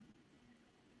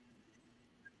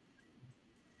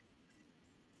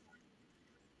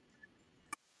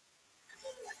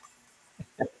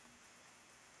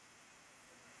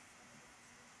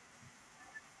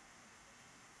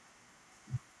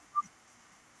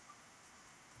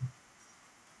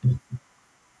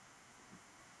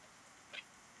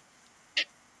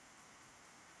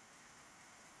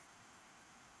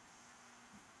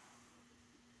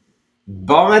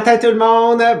Bon matin tout le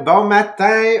monde, bon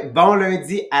matin, bon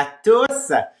lundi à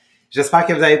tous. J'espère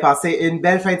que vous avez passé une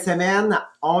belle fin de semaine.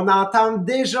 On entame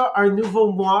déjà un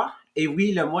nouveau mois. Et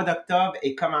oui, le mois d'octobre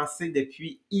est commencé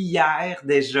depuis hier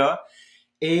déjà.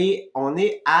 Et on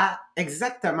est à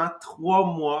exactement 3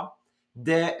 mois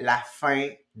de la fin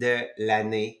de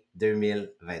l'année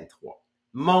 2023.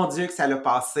 Mon Dieu que ça l'a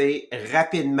passé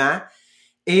rapidement.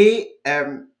 Et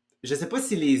je ne sais pas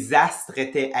si les astres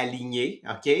étaient alignés,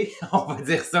 OK? On va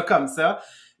dire ça comme ça.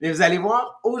 Mais vous allez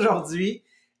voir aujourd'hui,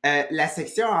 la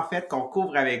section en fait qu'on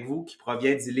couvre avec vous, qui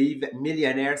provient du livre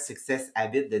Millionnaire Success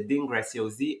Habit de Dean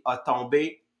Graziosi, a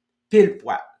tombé pile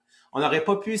poil. On n'aurait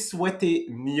pas pu souhaiter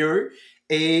mieux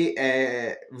et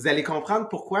vous allez comprendre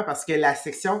pourquoi, parce que la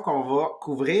section qu'on va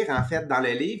couvrir en fait dans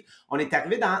le livre, on est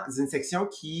arrivé dans une section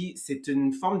c'est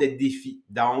une forme de défi.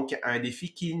 Donc, un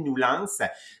défi qui nous lance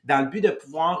dans le but de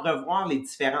pouvoir revoir les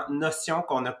différentes notions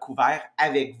qu'on a couvertes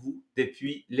avec vous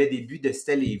depuis le début de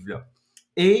ce livre-là.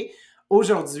 Et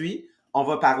aujourd'hui, on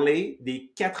va parler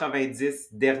des 90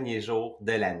 derniers jours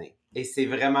de l'année. Et c'est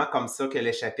vraiment comme ça que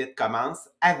le chapitre commence,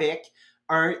 avec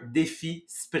un défi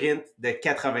sprint de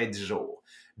 90 jours.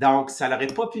 Donc, ça n'aurait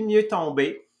pas pu mieux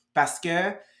tomber parce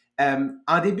que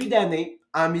en début d'année,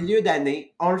 en milieu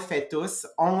d'année, on le fait tous,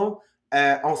 on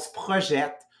se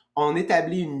projette, on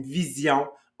établit une vision,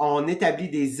 on établit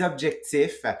des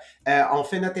objectifs, on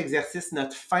fait notre exercice,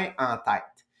 notre fin en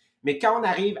tête. Mais quand on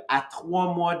arrive à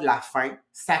 3 mois de la fin,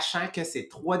 sachant que ces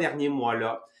 3 derniers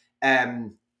mois-là,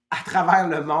 à travers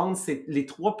le monde, c'est les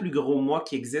 3 plus gros mois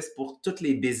qui existent pour toutes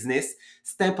les business.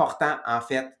 C'est important, en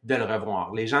fait, de le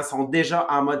revoir. Les gens sont déjà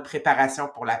en mode préparation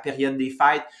pour la période des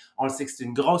fêtes. On le sait que c'est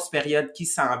une grosse période qui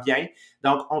s'en vient.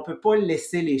 Donc, on ne peut pas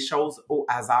laisser les choses au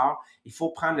hasard. Il faut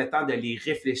prendre le temps de les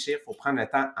réfléchir. Il faut prendre le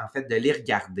temps, en fait, de les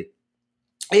regarder.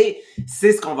 Et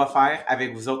c'est ce qu'on va faire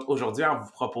avec vous autres aujourd'hui en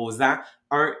vous proposant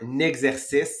un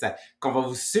exercice qu'on va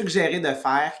vous suggérer de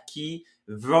faire qui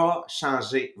va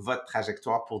changer votre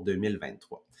trajectoire pour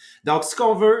 2023. Donc, ce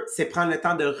qu'on veut, c'est prendre le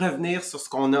temps de revenir sur ce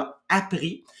qu'on a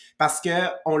appris parce que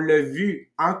on l'a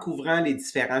vu en couvrant les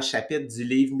différents chapitres du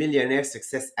livre Millionnaire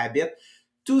Success Habit.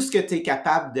 Tout ce que tu es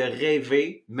capable de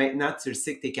rêver, maintenant, tu le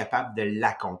sais que tu es capable de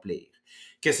l'accomplir.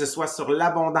 Que ce soit sur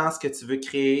l'abondance que tu veux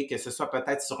créer, que ce soit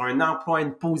peut-être sur un emploi,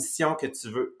 une position que tu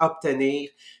veux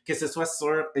obtenir, que ce soit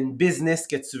sur une business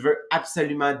que tu veux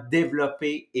absolument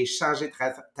développer et changer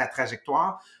ta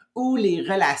trajectoire, ou les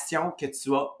relations que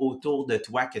tu as autour de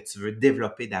toi que tu veux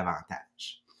développer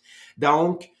davantage.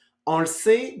 Donc, on le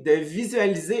sait, de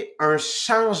visualiser un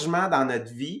changement dans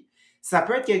notre vie, ça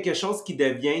peut être quelque chose qui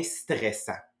devient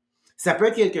stressant. Ça peut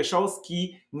être quelque chose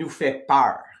qui nous fait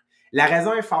peur. La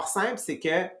raison est fort simple, c'est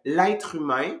que l'être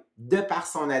humain, de par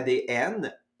son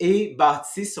ADN, est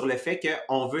bâti sur le fait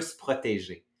qu'on veut se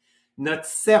protéger. Notre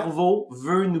cerveau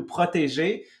veut nous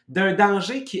protéger d'un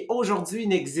danger qui aujourd'hui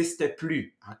n'existe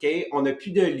plus. OK? On n'a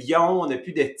plus de lions, on n'a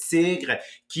plus de tigres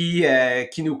qui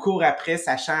nous courent après,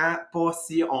 sachant pas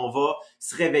si on va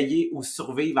se réveiller ou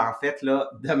survivre en fait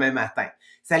là demain matin.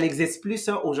 Ça n'existe plus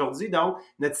ça aujourd'hui, donc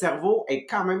notre cerveau est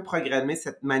quand même programmé de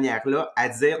cette manière-là à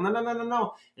dire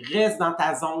non, reste dans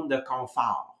ta zone de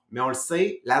confort. Mais on le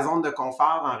sait, la zone de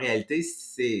confort, en réalité,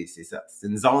 c'est ça. C'est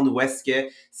une zone où est-ce que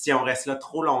si on reste là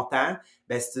trop longtemps,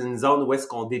 ben c'est une zone où est-ce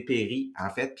qu'on dépérit, en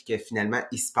fait, puis que finalement,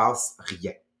 il se passe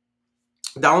rien.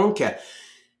 Donc,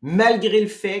 malgré le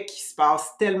fait qu'il se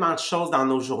passe tellement de choses dans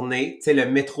nos journées, tu sais, le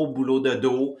métro, boulot,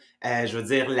 dodo, je veux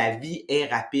dire, la vie est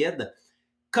rapide.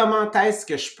 Comment est-ce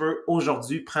que je peux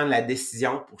aujourd'hui prendre la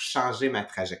décision pour changer ma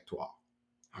trajectoire?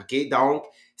 OK? Donc,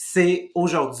 c'est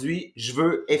aujourd'hui, je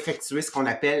veux effectuer ce qu'on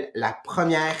appelle la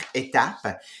première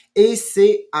étape et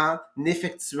c'est en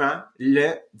effectuant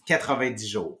le 90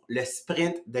 jours, le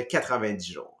sprint de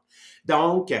 90 jours.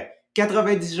 Donc,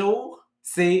 90 jours,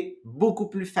 c'est beaucoup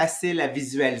plus facile à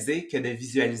visualiser que de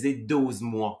visualiser 12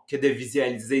 mois, que de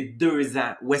visualiser 2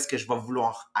 ans, où est-ce que je vais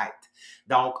vouloir être.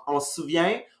 Donc, on se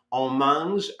souvient, on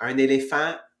mange un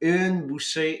éléphant une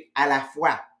bouchée à la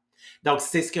fois. Donc,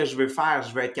 c'est ce que je veux faire.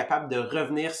 Je veux être capable de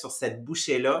revenir sur cette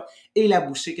bouchée-là. Et la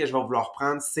bouchée que je vais vouloir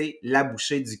prendre, c'est la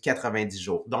bouchée du 90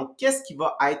 jours. Donc, qu'est-ce qui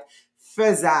va être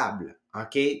faisable,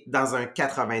 OK, dans un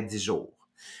 90 jours?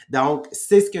 Donc,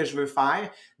 c'est ce que je veux faire.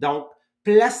 Donc,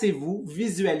 placez-vous,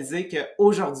 visualisez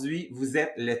qu'aujourd'hui, vous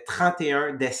êtes le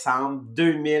 31 décembre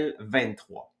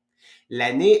 2023.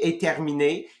 L'année est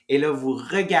terminée et là, vous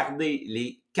regardez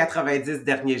les 90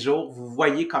 derniers jours, vous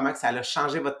voyez comment ça a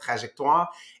changé votre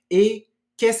trajectoire et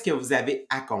qu'est-ce que vous avez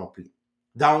accompli.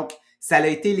 Donc, ça a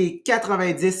été les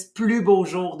 90 plus beaux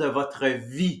jours de votre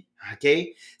vie, OK?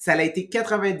 Ça a été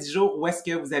 90 jours où est-ce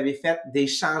que vous avez fait des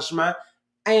changements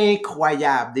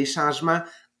incroyables, des changements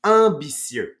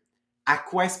ambitieux. À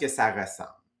quoi est-ce que ça ressemble?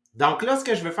 Donc là, ce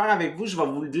que je veux faire avec vous, je vais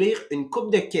vous lire une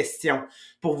couple de questions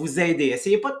pour vous aider.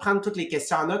 Essayez pas de prendre toutes les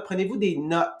questions en note, prenez-vous des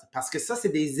notes parce que ça, c'est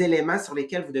des éléments sur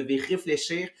lesquels vous devez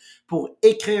réfléchir pour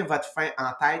écrire votre fin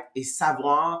en tête et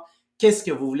savoir qu'est-ce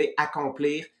que vous voulez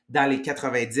accomplir dans les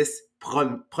 90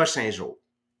 prochains jours.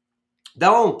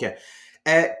 Donc,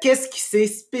 qu'est-ce qui s'est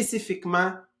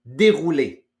spécifiquement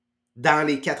déroulé dans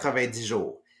les 90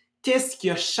 jours? Qu'est-ce qui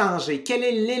a changé? Quel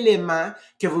est l'élément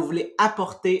que vous voulez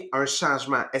apporter un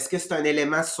changement? Est-ce que c'est un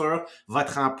élément sur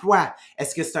votre emploi?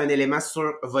 Est-ce que c'est un élément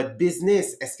sur votre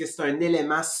business? Est-ce que c'est un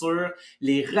élément sur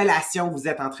les relations que vous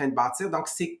êtes en train de bâtir? Donc,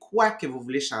 c'est quoi que vous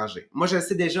voulez changer? Moi, je le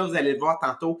sais déjà, vous allez le voir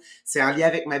tantôt, c'est en lien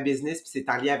avec ma business puis c'est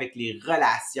en lien avec les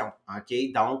relations, OK?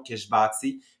 Donc, que je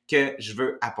bâtis, que je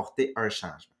veux apporter un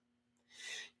changement.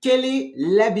 Quelle est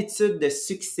l'habitude de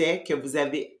succès que vous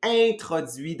avez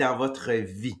introduit dans votre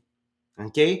vie?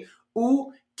 OK?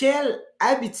 Ou quelle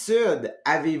habitude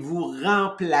avez-vous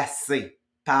remplacée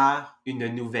par une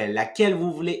nouvelle, laquelle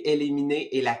vous voulez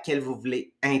éliminer et laquelle vous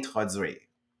voulez introduire?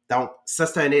 Donc, ça,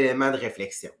 c'est un élément de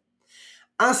réflexion.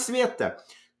 Ensuite,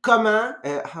 comment,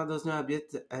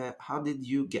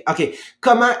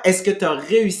 comment est-ce que tu as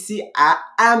réussi à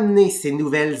amener ces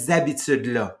nouvelles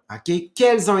habitudes-là? OK?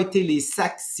 Quelles ont été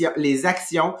les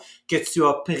actions que tu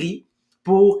as prises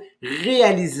pour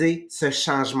réaliser ce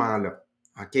changement-là?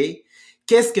 OK?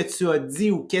 Qu'est-ce que tu as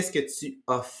dit ou qu'est-ce que tu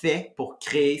as fait pour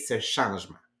créer ce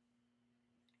changement?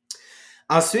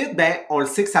 Ensuite, on le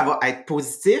sait que ça va être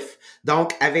positif.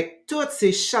 Donc, avec tous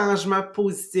ces changements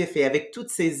positifs et avec tous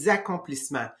ces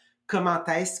accomplissements, comment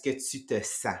est-ce que tu te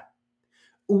sens?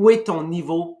 Où est ton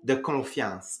niveau de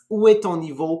confiance? Où est ton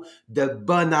niveau de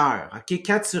bonheur? OK?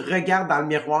 Quand tu regardes dans le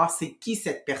miroir, c'est qui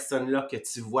cette personne-là que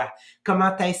tu vois?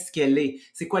 Comment est-ce qu'elle est?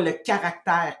 C'est quoi le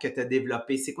caractère que tu as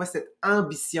développé? C'est quoi cette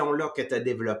ambition-là que tu as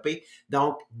développée?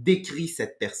 Donc, décris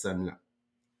cette personne-là.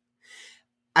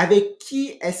 Avec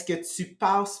qui est-ce que tu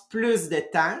passes plus de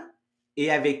temps et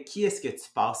avec qui est-ce que tu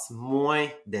passes moins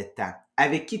de temps?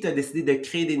 Avec qui tu as décidé de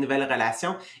créer des nouvelles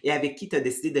relations et avec qui tu as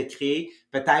décidé de créer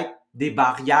peut-être des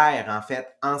barrières, en fait,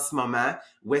 en ce moment,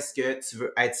 où est-ce que tu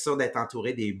veux être sûr d'être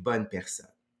entouré des bonnes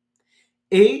personnes?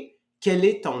 Et quel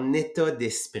est ton état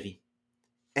d'esprit?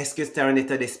 Est-ce que c'est un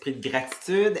état d'esprit de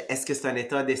gratitude? Est-ce que c'est un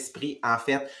état d'esprit, en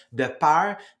fait, de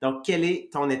peur? Donc, quel est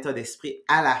ton état d'esprit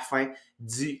à la fin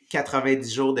du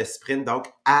 90 jours de sprint, donc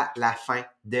à la fin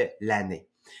de l'année?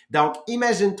 Donc,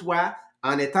 imagine-toi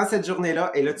en étant cette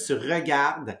journée-là et là, tu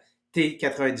regardes tes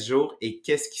 90 jours et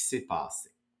qu'est-ce qui s'est passé.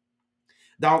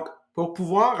 Donc, pour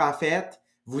pouvoir, en fait,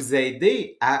 vous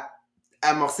aider à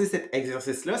amorcer cet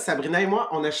exercice-là, Sabrina et moi,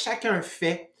 on a chacun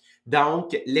fait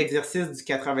donc l'exercice du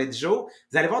 90 jours.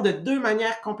 Vous allez voir de deux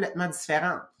manières complètement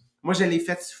différentes. Moi, je l'ai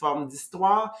fait sous forme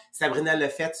d'histoire. Sabrina l'a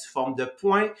fait sous forme de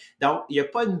points. Donc, il n'y a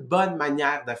pas une bonne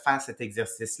manière de faire cet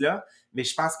exercice-là, mais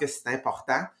je pense que c'est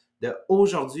important de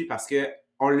aujourd'hui parce que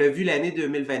on l'a vu, l'année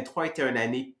 2023 était une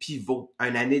année pivot,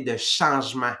 une année de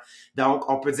changement. Donc,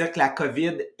 on peut dire que la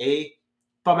COVID est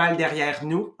pas mal derrière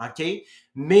nous, OK?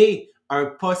 Mais un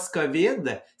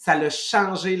post-COVID, ça a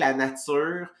changé la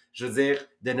nature, je veux dire,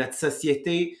 de notre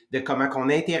société, de comment qu'on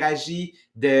interagit,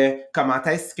 de comment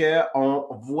est-ce qu'on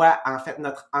voit en fait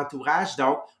notre entourage.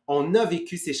 Donc, on a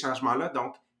vécu ces changements-là.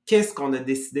 Donc, qu'est-ce qu'on a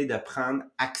décidé de prendre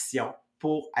action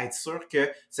pour être sûr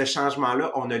que ce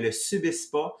changement-là, on ne le subisse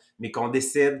pas, mais qu'on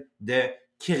décide de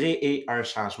créer un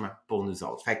changement pour nous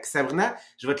autres. Fait que Sabrina,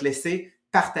 je vais te laisser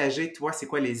partager, toi, c'est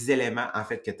quoi les éléments, en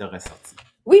fait, que tu as ressortis?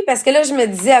 Oui, parce que là, je me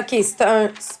disais, OK, c'est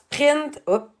un sprint.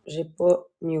 Hop, j'ai pas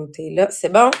muté là, c'est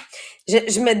bon.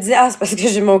 Je me disais, c'est parce que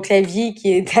j'ai mon clavier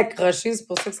qui est accroché, c'est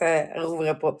pour ça que ça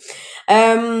rouvrait pas.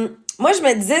 Moi, je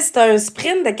me disais, c'est un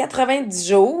sprint de 90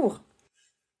 jours.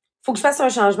 Faut que je fasse un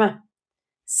changement.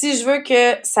 Si je veux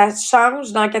que ça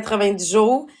change dans 90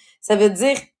 jours, ça veut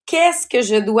dire qu'est-ce que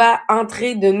je dois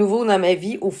entrer de nouveau dans ma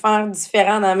vie ou faire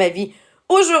différent dans ma vie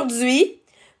aujourd'hui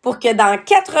pour que dans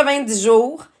 90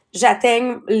 jours,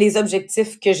 j'atteigne les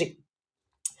objectifs que j'ai.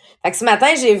 Fait que ce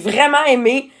matin, j'ai vraiment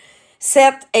aimé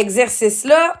cet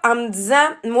exercice-là en me disant,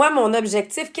 moi, mon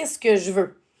objectif, qu'est-ce que je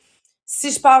veux?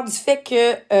 Si je pars du fait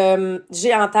que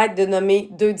j'ai en tête de nommer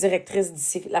 2 directrices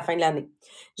d'ici la fin de l'année,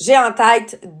 j'ai en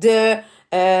tête de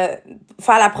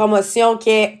faire la promotion qui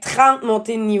est 30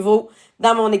 montées de niveau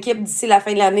dans mon équipe d'ici la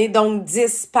fin de l'année, donc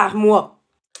 10 par mois.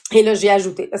 Et là, j'ai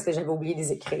ajouté, parce que j'avais oublié de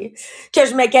les écrire, que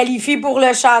je me qualifie pour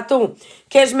le château,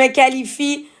 que je me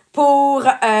qualifie pour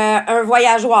un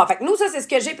voyageoir. Fait que nous, ça, c'est ce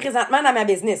que j'ai présentement dans ma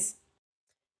business.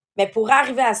 Mais pour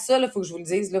arriver à ça, il faut que je vous le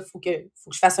dise, il faut que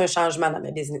je fasse un changement dans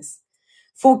ma business.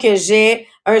 Faut que j'ai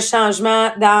un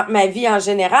changement dans ma vie en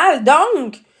général.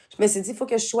 Donc, je me suis dit, il faut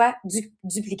que je sois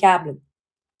duplicable.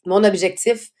 Mon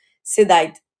objectif, c'est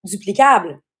d'être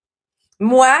duplicable.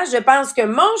 Moi, je pense que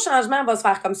mon changement va se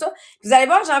faire comme ça. Vous allez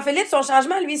voir, Jean-Philippe, son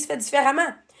changement, lui, il se fait différemment.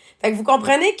 Fait que vous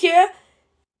comprenez que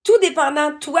tout dépendant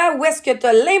de toi, où est-ce que tu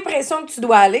as l'impression que tu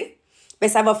dois aller, bien,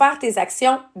 ça va faire tes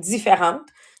actions différentes.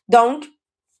 Donc,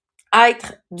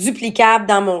 être duplicable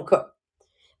dans mon cas.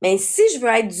 Mais si je veux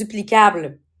être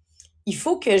duplicable, il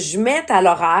faut que je mette à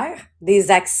l'horaire des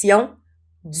actions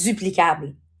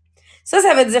duplicables.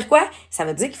 Ça veut dire quoi? Ça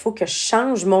veut dire qu'il faut que je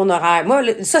change mon horaire. Moi,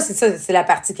 c'est la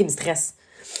partie qui me stresse.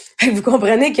 Vous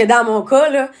comprenez que dans mon cas,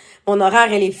 là, mon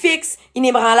horaire, elle est fixe,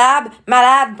 inébranlable,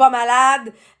 malade, pas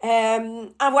malade,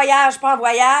 en voyage, pas en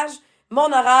voyage.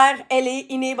 Mon horaire, elle est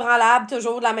inébranlable,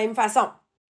 toujours de la même façon.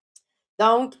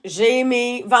 Donc, j'ai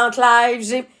mes ventes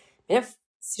live, bref,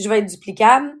 si je veux être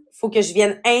duplicable, il faut que je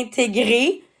vienne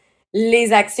intégrer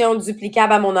les actions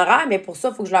duplicables à mon horaire, mais pour ça,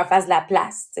 il faut que je leur fasse de la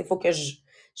place. Il faut que je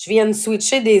vienne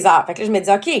switcher des heures. Fait que là, je me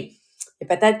dis, OK, et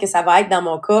peut-être que ça va être dans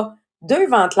mon cas 2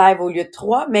 ventes live au lieu de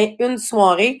 3, mais une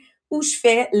soirée où je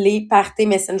fais les parties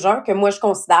Messenger que moi, je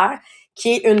considère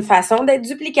qui est une façon d'être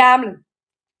duplicable.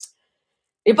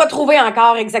 J'ai pas trouvé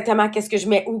encore exactement qu'est-ce que je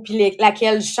mets où puis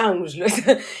laquelle je change. Là.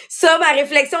 Ça, ma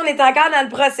réflexion, on est encore dans le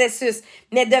processus.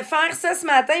 Mais de faire ça ce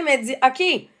matin, il m'a dit, OK,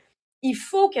 il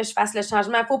faut que je fasse le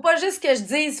changement. Faut pas juste que je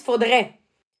dise faudrait.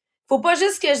 Faut pas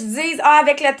juste que je dise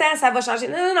avec le temps, ça va changer.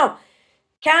 Non.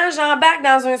 Quand j'embarque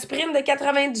dans un sprint de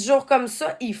 90 jours comme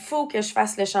ça, il faut que je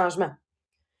fasse le changement.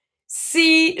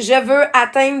 Si je veux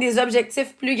atteindre des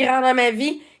objectifs plus grands dans ma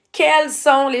vie, quels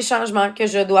sont les changements que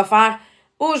je dois faire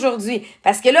aujourd'hui?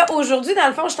 Parce que là, aujourd'hui, dans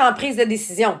le fond, je suis en prise de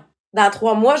décision. Dans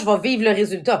 3 mois, je vais vivre le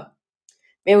résultat.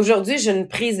 Mais aujourd'hui, j'ai une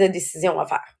prise de décision à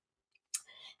faire.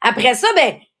 Après ça,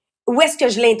 où est-ce que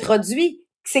je l'introduis?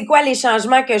 C'est quoi les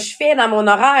changements que je fais dans mon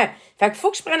horaire? Fait qu'il faut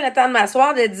que je prenne le temps de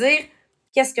m'asseoir, de dire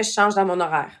qu'est-ce que je change dans mon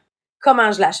horaire?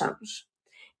 Comment je la change?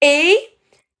 Et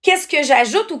qu'est-ce que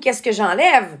j'ajoute ou qu'est-ce que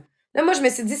j'enlève? Là, moi, je me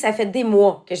suis dit, ça fait des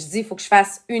mois que je dis, il faut que je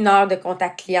fasse 1 heure de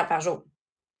contact client par jour.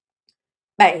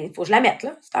 Il faut que je la mette,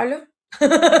 là, cette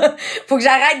heure-là. Faut que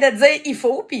j'arrête de dire, il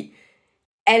faut, puis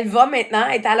elle va maintenant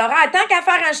être à l'horaire. Tant qu'à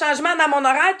faire un changement dans mon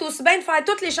horaire, c'est aussi bien de faire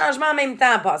tous les changements en même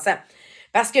temps en passant.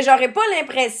 Parce que j'aurais pas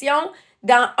l'impression,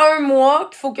 dans 1 mois,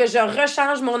 qu'il faut que je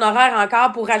rechange mon horaire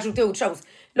encore pour rajouter autre chose.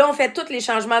 Là, on fait tous les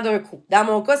changements d'un coup. Dans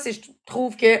mon cas, je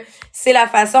trouve que c'est la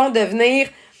façon de venir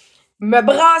me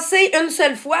brasser une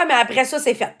seule fois, mais après ça,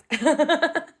 c'est fait.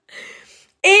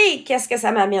 Et qu'est-ce que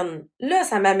ça m'amène? Là,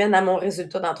 ça m'amène à mon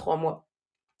résultat dans 3 mois.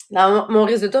 Dans mon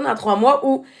résultat dans 3 mois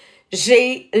où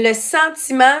j'ai le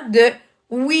sentiment de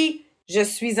oui, je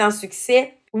suis en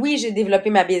succès. Oui, j'ai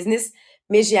développé ma business,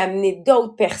 mais j'ai amené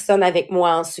d'autres personnes avec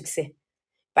moi en succès.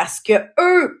 Parce que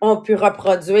eux ont pu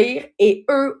reproduire et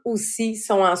eux aussi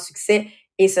sont en succès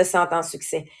et se sentent en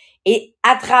succès. Et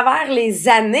à travers les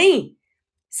années,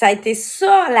 ça a été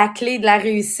ça la clé de la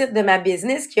réussite de ma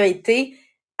business qui a été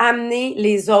amener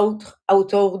les autres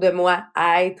autour de moi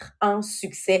à être en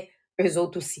succès, eux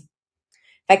autres aussi.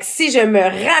 Fait que si je me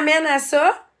ramène à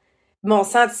ça, mon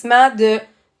sentiment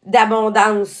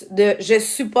d'abondance, de je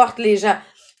supporte les gens,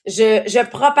 je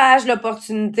propage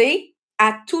l'opportunité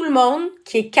à tout le monde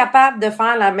qui est capable de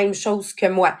faire la même chose que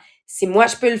moi. Si moi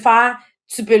je peux le faire,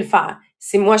 tu peux le faire.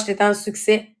 Si moi je suis en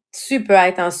succès, tu peux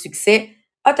être en succès.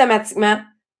 Automatiquement,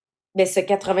 ce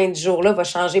 90 jours-là va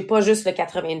changer pas juste le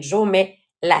 90 jours, mais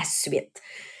la suite.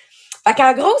 Fait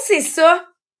qu'en gros, c'est ça.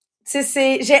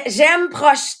 J'aime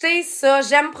projeter ça.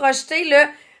 J'aime projeter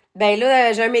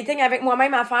j'ai un meeting avec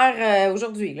moi-même à faire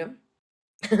aujourd'hui, là.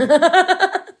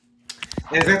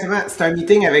 Exactement. C'est un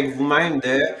meeting avec vous-même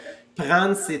de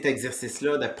prendre cet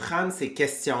exercice-là, de prendre ces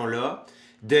questions-là,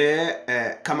 de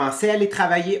commencer à les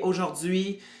travailler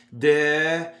aujourd'hui,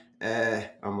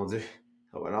 oh mon Dieu.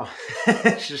 Oh non.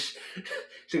 je suis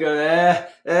comme...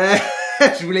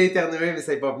 je voulais éternuer, mais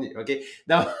ça n'est pas venu. OK?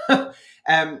 Donc,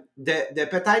 de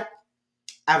peut-être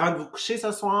avant de vous coucher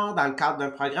ce soir, dans le cadre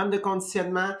d'un programme de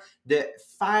conditionnement, de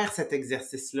faire cet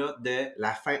exercice-là de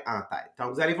la fin en tête.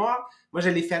 Donc, vous allez voir, moi, je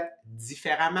l'ai fait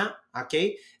différemment, OK?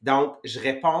 Donc, je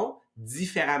réponds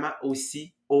différemment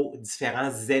aussi aux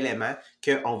différents éléments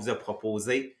qu'on vous a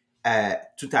proposés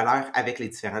tout à l'heure avec les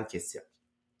différentes questions.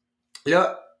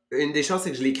 Là, une des choses,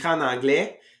 c'est que je l'écris en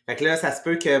anglais. Fait que là, ça se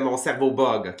peut que mon cerveau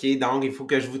bug, OK? Donc, il faut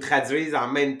que je vous traduise en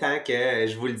même temps que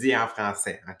je vous le dis en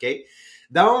français, OK?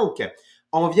 Donc,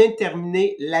 on vient de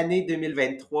terminer l'année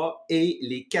 2023 et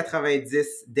les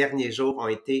 90 derniers jours ont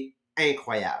été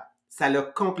incroyables. Ça a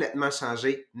complètement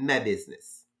changé ma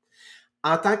business.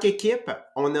 En tant qu'équipe,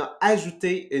 on a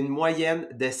ajouté une moyenne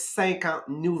de 50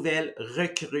 nouvelles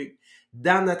recrues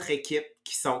dans notre équipe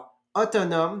qui sont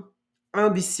autonomes,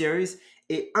 ambitieuses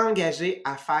et engagées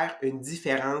à faire une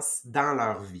différence dans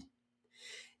leur vie.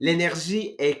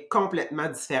 L'énergie est complètement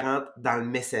différente dans le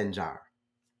Messenger.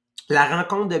 La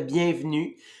rencontre de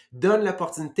bienvenue donne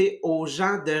l'opportunité aux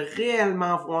gens de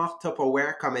réellement voir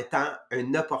Tupperware comme étant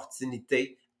une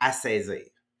opportunité à saisir.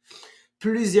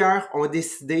 Plusieurs ont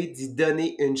décidé d'y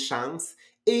donner une chance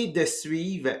et de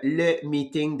suivre le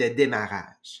meeting de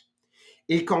démarrage.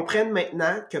 Ils comprennent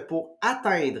maintenant que pour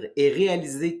atteindre et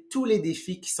réaliser tous les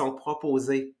défis qui sont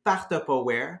proposés par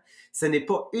Tupperware, ce n'est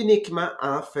pas uniquement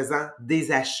en faisant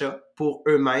des achats pour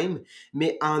eux-mêmes,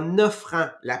 mais en offrant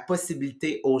la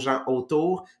possibilité aux gens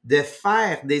autour de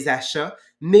faire des achats,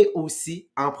 mais aussi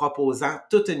en proposant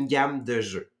toute une gamme de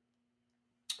jeux.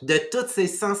 De toutes ces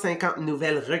 150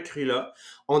 nouvelles recrues-là,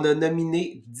 on a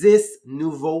nominé 10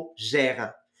 nouveaux gérants,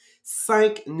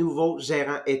 5 nouveaux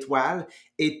gérants étoiles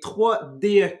et 3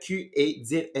 DEQ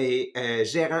et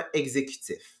gérants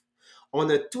exécutifs. On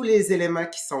a tous les éléments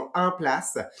qui sont en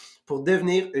place pour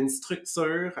devenir une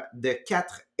structure de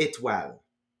 4 étoiles.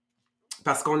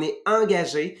 Parce qu'on est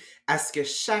engagé à ce que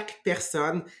chaque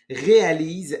personne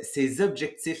réalise ses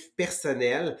objectifs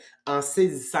personnels en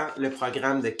saisissant le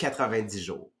programme de 90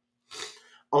 jours.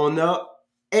 On a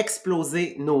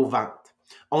explosé nos ventes.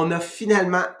 On a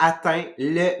finalement atteint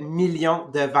le 1 million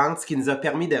de ventes, ce qui nous a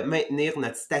permis de maintenir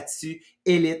notre statut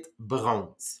élite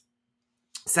bronze.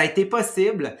 Ça a été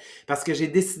possible parce que j'ai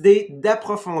décidé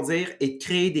d'approfondir et de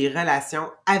créer des relations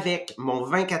avec mon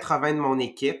 20-80 de mon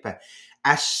équipe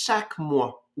à chaque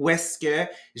mois où est-ce que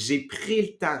j'ai pris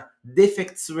le temps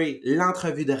d'effectuer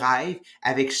l'entrevue de rêve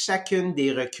avec chacune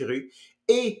des recrues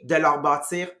et de leur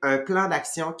bâtir un plan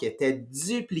d'action qui était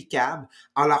duplicable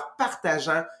en leur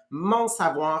partageant mon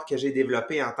savoir que j'ai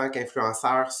développé en tant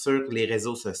qu'influenceur sur les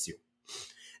réseaux sociaux.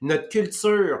 Notre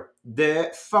culture de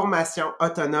formation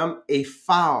autonome est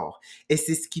forte et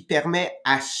c'est ce qui permet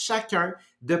à chacun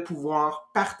de pouvoir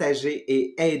partager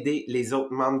et aider les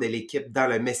autres membres de l'équipe dans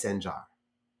le Messenger.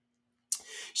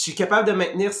 Je suis capable de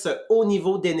maintenir ce haut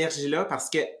niveau d'énergie-là parce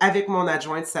qu'avec mon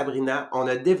adjointe Sabrina, on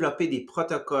a développé des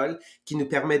protocoles qui nous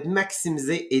permettent de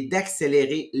maximiser et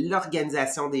d'accélérer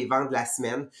l'organisation des ventes de la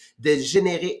semaine, de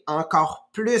générer encore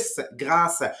plus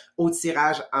grâce au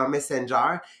tirage en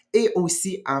Messenger et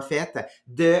aussi, en fait,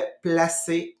 de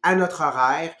placer à notre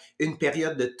horaire une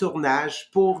période de tournage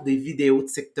pour des vidéos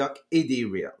TikTok et des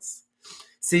Reels.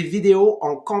 Ces vidéos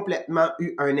ont complètement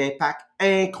eu un impact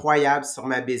incroyable sur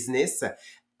ma business.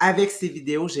 Avec ces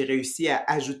vidéos, j'ai réussi à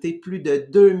ajouter plus de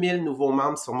 2000 nouveaux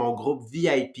membres sur mon groupe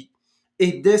VIP.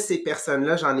 Et de ces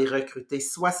personnes-là, j'en ai recruté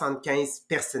 75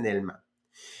 personnellement.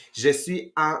 Je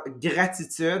suis en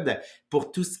gratitude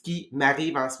pour tout ce qui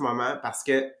m'arrive en ce moment parce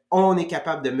que on est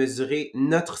capable de mesurer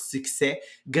notre succès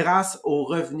grâce aux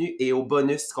revenus et aux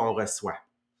bonus qu'on reçoit.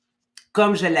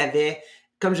 Comme je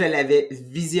l'avais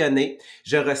visionné,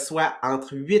 je reçois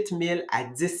entre 8 000 à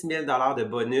 10 000 $ de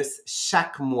bonus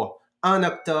chaque mois, en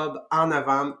octobre, en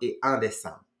novembre et en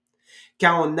décembre.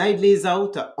 Quand on aide les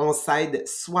autres, on s'aide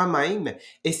soi-même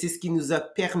et c'est ce qui nous a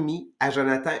permis, à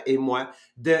Jonathan et moi,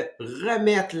 de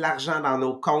remettre l'argent dans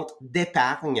nos comptes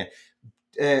d'épargne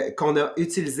qu'on a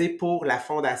utilisé pour la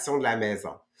fondation de la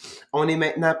maison. On est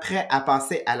maintenant prêt à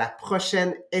passer à la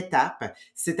prochaine étape,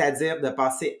 c'est-à-dire de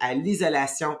passer à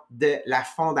l'isolation de la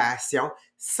fondation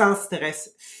sans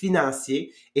stress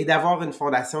financier et d'avoir une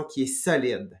fondation qui est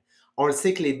solide. On le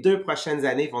sait que les 2 prochaines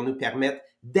années vont nous permettre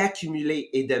d'accumuler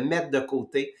et de mettre de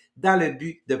côté dans le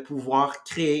but de pouvoir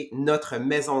créer notre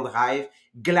maison de rêve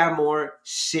glamour,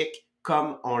 chic,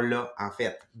 comme on l'a en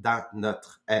fait dans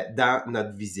notre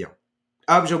vision.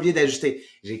 Ah, j'ai oublié d'ajouter,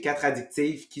 j'ai 4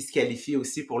 adjectifs qui se qualifient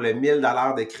aussi pour le 1000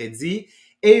 $ de crédit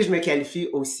et je me qualifie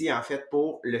aussi en fait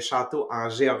pour le château en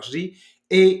Géorgie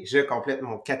et je complète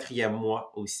mon 4e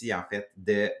mois aussi en fait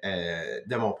de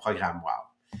mon programme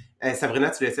Wow. Sabrina,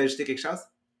 tu voulais ajouter quelque chose?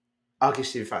 Ah, ok, je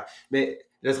sais le faire. Mais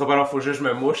là, ce sera pas long, faut juste que je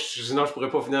me mouche, sinon je pourrais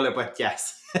pas finir le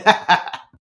podcast.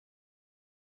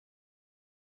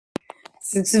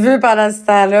 Si tu veux, pendant ce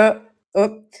temps-là,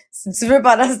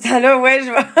 ouais, je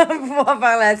vais pouvoir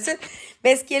faire la suite.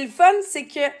 Mais ce qui est le fun, c'est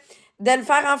que de le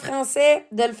faire en français,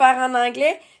 de le faire en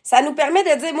anglais, ça nous permet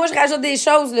de dire, moi, je rajoute des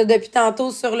choses là, depuis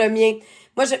tantôt sur le mien.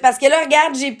 Parce que là,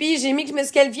 regarde, j'ai mis que je me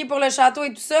suis qualifiée pour le château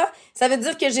et tout ça. Ça veut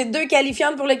dire que j'ai 2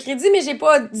 qualifiantes pour le crédit, mais j'ai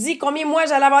pas dit combien moi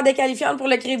j'allais avoir des qualifiantes pour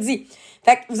le crédit.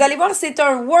 Fait que vous allez voir, c'est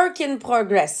un work in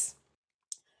progress.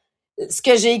 Ce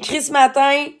que j'ai écrit ce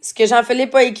matin, ce que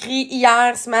Jean-Philippe a écrit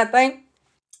hier, ce matin,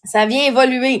 ça vient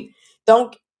évoluer.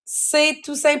 Donc, c'est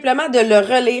tout simplement de le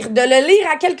relire, de le lire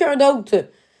à quelqu'un d'autre.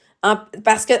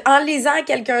 Parce qu'en lisant à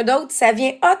quelqu'un d'autre, ça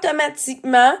vient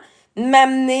automatiquement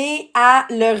m'amener à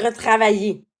le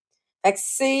retravailler. Fait que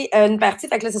c'est une partie.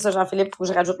 Fait que là, c'est ça, Jean-Philippe, il faut que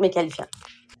je rajoute mes qualifiants.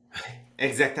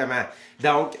 Exactement.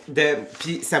 Donc,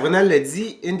 puis Sabrina l'a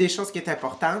dit, une des choses qui est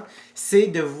importante, c'est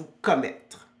de vous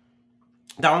commettre.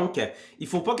 Donc, il ne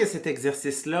faut pas que cet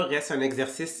exercice-là reste un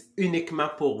exercice uniquement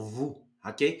pour vous.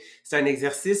 OK? C'est un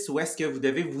exercice où est-ce que vous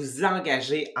devez vous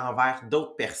engager envers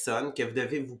d'autres personnes, que vous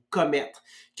devez vous commettre,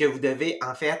 que vous devez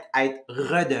en fait être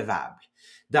redevable.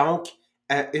 Donc,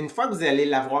 une fois que vous allez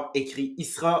l'avoir écrit, il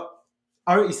sera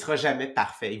jamais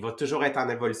parfait. Il va toujours être en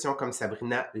évolution, comme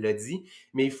Sabrina l'a dit,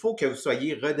 mais il faut que vous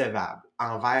soyez redevable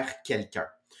envers quelqu'un.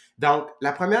 Donc,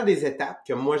 la première des étapes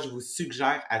que moi, je vous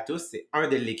suggère à tous, c'est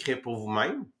de l'écrire pour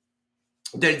vous-même,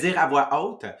 de le dire à voix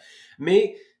haute,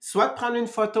 mais soit de prendre une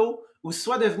photo ou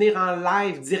soit de venir en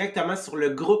live directement sur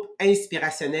le groupe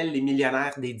inspirationnel Les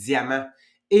Millionnaires des Diamants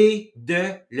et de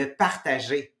le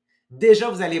partager. Déjà,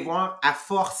 vous allez voir, à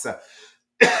force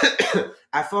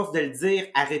de le dire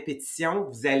à répétition,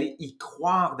 vous allez y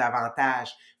croire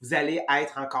davantage. Vous allez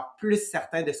être encore plus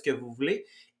certain de ce que vous voulez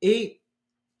et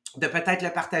de peut-être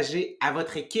le partager à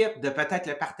votre équipe, de peut-être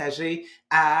le partager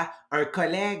à un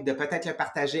collègue, de peut-être le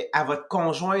partager à votre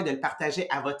conjoint, de le partager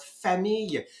à votre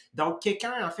famille. Donc,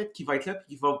 quelqu'un, en fait, qui va être là et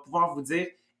qui va pouvoir vous dire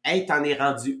 « Hey, t'en es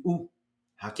rendu où? »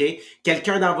 OK?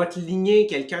 Quelqu'un dans votre lignée,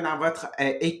 quelqu'un dans votre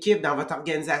équipe, dans votre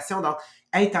organisation. Donc,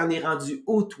 « Hey, t'en es rendu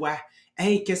où, toi?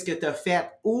 Hey, qu'est-ce que t'as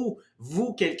fait? » Ou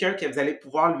vous, quelqu'un que vous allez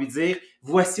pouvoir lui dire «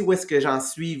 Voici où est-ce que j'en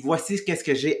suis, voici qu'est-ce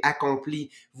que j'ai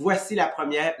accompli, voici la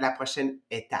prochaine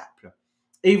étape. »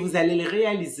 Et vous allez le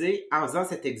réaliser en faisant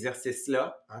cet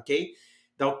exercice-là, OK?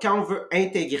 Donc, quand on veut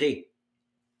intégrer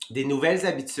des nouvelles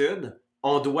habitudes,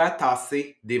 on doit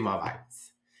tasser des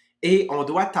mauvaises. Et on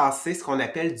doit tasser ce qu'on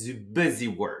appelle du busy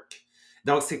work.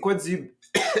 Donc, c'est quoi du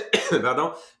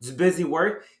busy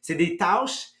work? C'est des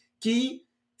tâches qui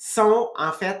sont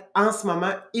en fait en ce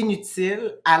moment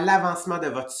inutiles à l'avancement de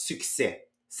votre succès,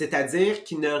 c'est-à-dire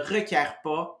qui ne requièrent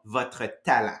pas votre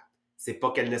talent. C'est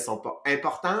pas qu'elles ne sont pas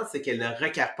importantes, c'est qu'elles ne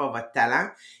requièrent pas votre talent.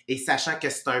 Et sachant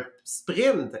que c'est un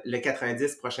sprint, le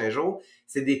 90 prochains jours,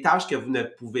 c'est des tâches que vous ne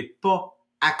pouvez pas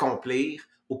accomplir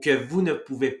ou que vous ne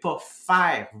pouvez pas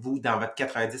faire, vous, dans votre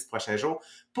 90 prochains jours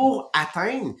pour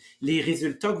atteindre les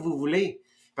résultats que vous voulez.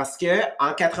 Parce que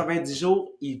en 90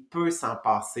 jours, il peut s'en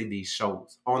passer des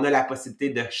choses. On a la possibilité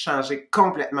de changer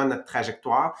complètement notre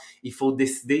trajectoire. Il faut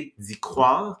décider d'y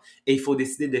croire et il faut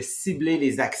décider de cibler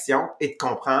les actions et de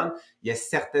comprendre il y a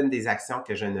certaines des actions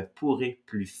que je ne pourrai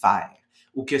plus faire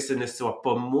ou que ce ne soit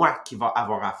pas moi qui va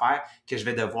avoir à faire, que je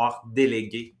vais devoir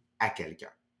déléguer à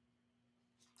quelqu'un.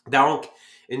 Donc,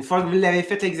 une fois que vous l'avez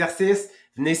fait l'exercice,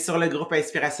 venez sur le groupe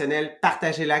inspirationnel,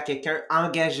 partagez-le à quelqu'un,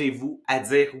 engagez-vous à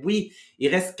dire oui, il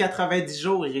reste 90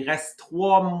 jours, il reste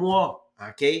 3 mois,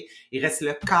 OK? Il reste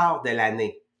le quart de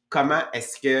l'année. Comment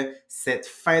est-ce que cette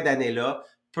fin d'année-là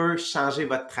peut changer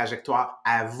votre trajectoire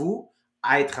à vous,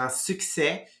 être en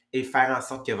succès et faire en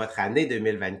sorte que votre année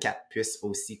 2024 puisse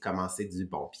aussi commencer du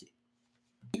bon pied?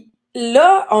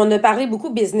 Là, on a parlé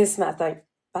beaucoup business ce matin.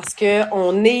 Parce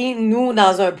qu'on est, nous,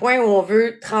 dans un point où on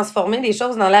veut transformer des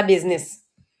choses dans la business.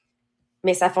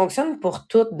 Mais ça fonctionne pour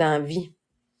tout dans la vie.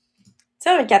 Tu sais,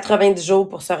 un 90 jours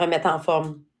pour se remettre en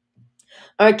forme.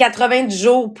 Un 90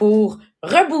 jours pour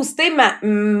rebooster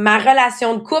ma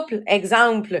relation de couple,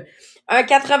 exemple. Un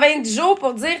 90 jours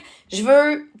pour dire, je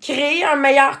veux créer un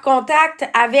meilleur contact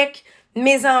avec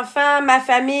mes enfants, ma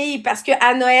famille, parce que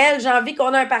à Noël, j'ai envie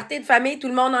qu'on ait un party de famille, tout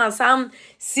le monde ensemble,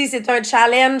 si c'est un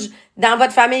challenge dans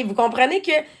votre famille. Vous comprenez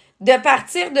que de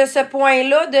partir de ce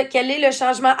point-là, de quel est le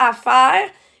changement à faire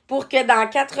pour que dans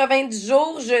 90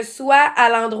 jours, je sois à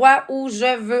l'endroit où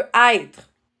je veux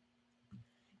être.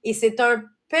 Et c'est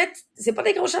pas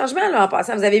des gros changements, là, en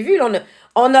passant. Vous avez vu, là,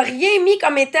 on n'a rien mis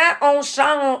comme étant on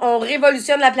change, on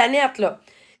révolutionne la planète, là.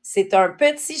 C'est un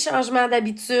petit changement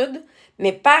d'habitude,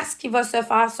 mais parce qu'il va se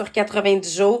faire sur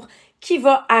 90 jours, qui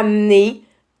va amener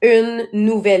une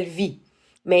nouvelle vie.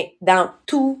 Mais dans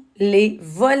tous les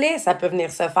volets, ça peut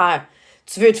venir se faire.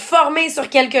 Tu veux te former sur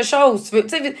quelque chose.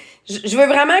 Je veux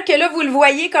vraiment que là, vous le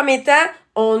voyez comme étant,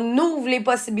 on ouvre les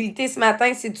possibilités ce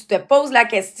matin si tu te poses la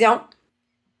question.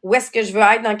 Où est-ce que je veux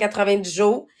être dans 90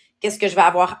 jours? Qu'est-ce que je vais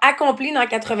avoir accompli dans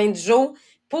 90 jours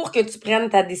pour que tu prennes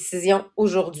ta décision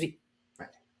aujourd'hui?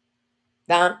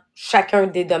 Dans chacun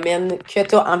des domaines que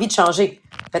tu as envie de changer.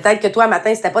 Peut-être que toi,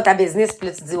 matin, c'était pas ta business, puis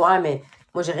là, tu te dis, ouais, mais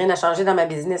moi, j'ai rien à changer dans ma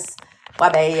business. Ouais,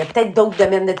 ben, il y a peut-être d'autres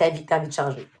domaines de ta vie que tu as envie de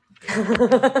changer.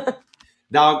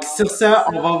 Donc, sur ça,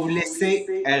 on va vous laisser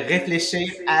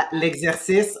réfléchir à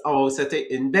l'exercice. On va vous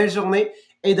souhaiter une belle journée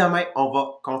et demain, on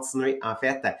va continuer, en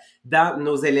fait, dans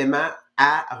nos éléments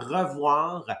à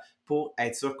revoir pour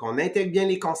être sûr qu'on intègre bien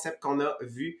les concepts qu'on a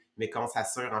vus, mais qu'on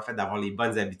s'assure, en fait, d'avoir les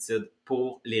bonnes habitudes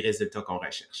pour les résultats qu'on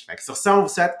recherche. Fait que sur ça, on vous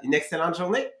souhaite une excellente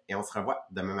journée et on se revoit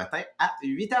demain matin à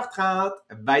 8h30.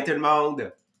 Bye tout le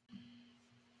monde!